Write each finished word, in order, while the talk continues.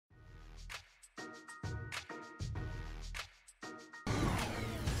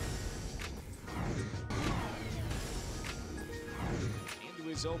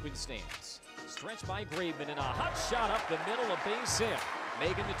his open stance. Stretched by Graveman and a hot shot up the middle, a base hit.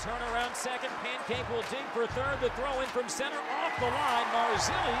 Making the turnaround second. Pancake will dig for third. The throw in from center off the line.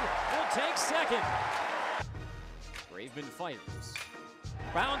 Marzilli will take second. Graveman fires.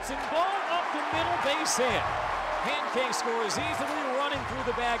 Bouncing ball up the middle, base hit. Pancake scores easily, running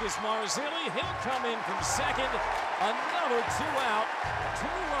through the bag is Marzilli. He'll come in from second. Another two-out,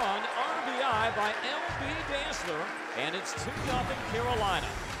 two-run RBI by L.B. Dassler, and it's 2-0 Carolina.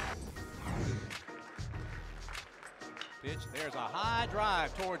 Pitch, there's a high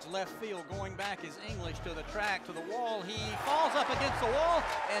drive towards left field. Going back is English to the track, to the wall. He falls up against the wall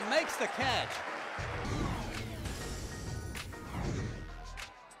and makes the catch.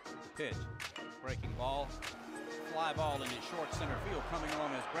 Pitch, breaking ball, fly ball into short center field. Coming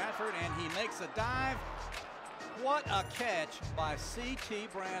on is Bradford, and he makes a dive. What a catch by C.T.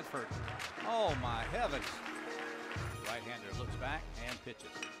 Bradford. Oh my heavens. Right-hander looks back and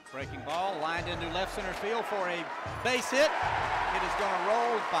pitches. Breaking ball lined into left center field for a base hit. It is going to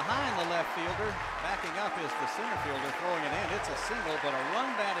roll behind the left fielder. Backing up is the center fielder throwing it in. It's a single, but a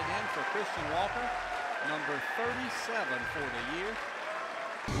run batted in for Christian Walker, number 37 for the year.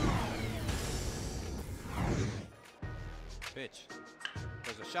 Pitch.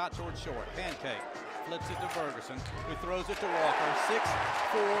 There's a shot towards short. Pancake flips it to Ferguson, who throws it to Walker. 6-4-3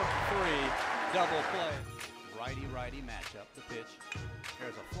 double play. Righty-righty matchup. The pitch.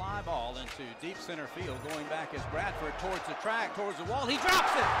 There's a fly ball into deep center field. Going back is Bradford towards the track, towards the wall. He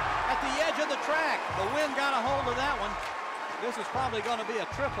drops it at the edge of the track. The wind got a hold of that one. This is probably going to be a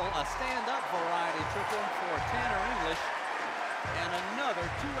triple, a stand-up variety triple for Tanner English, and another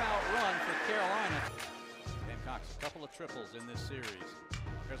two-out run for Carolina. Gamecocks, a couple of triples in this series.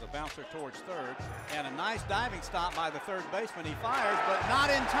 There's a bouncer towards third, and a nice diving stop by the third baseman. He fires, but not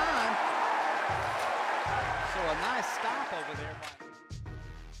in time. So a nice stop over there.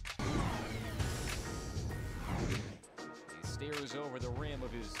 He steers over the rim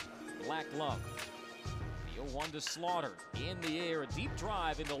of his black glove. The 0-1 to Slaughter. In the air, a deep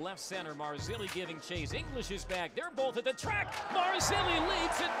drive into left center. Marzilli giving chase. English is back. They're both at the track. Marzilli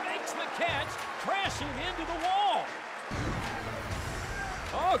leaps and makes the catch, crashing into the wall.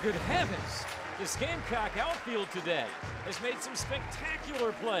 Oh, good heavens. This Gamecock outfield today has made some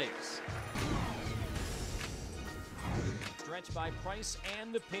spectacular plays. Stretched by Price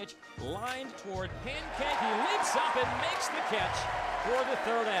and the pitch, lined toward Pancake. He leaps up and makes the catch for the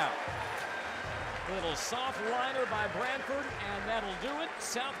third out. Little soft liner by Bradford, and that'll do it.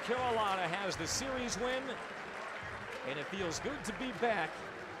 South Carolina has the series win, and it feels good to be back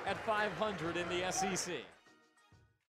at 500 in the SEC.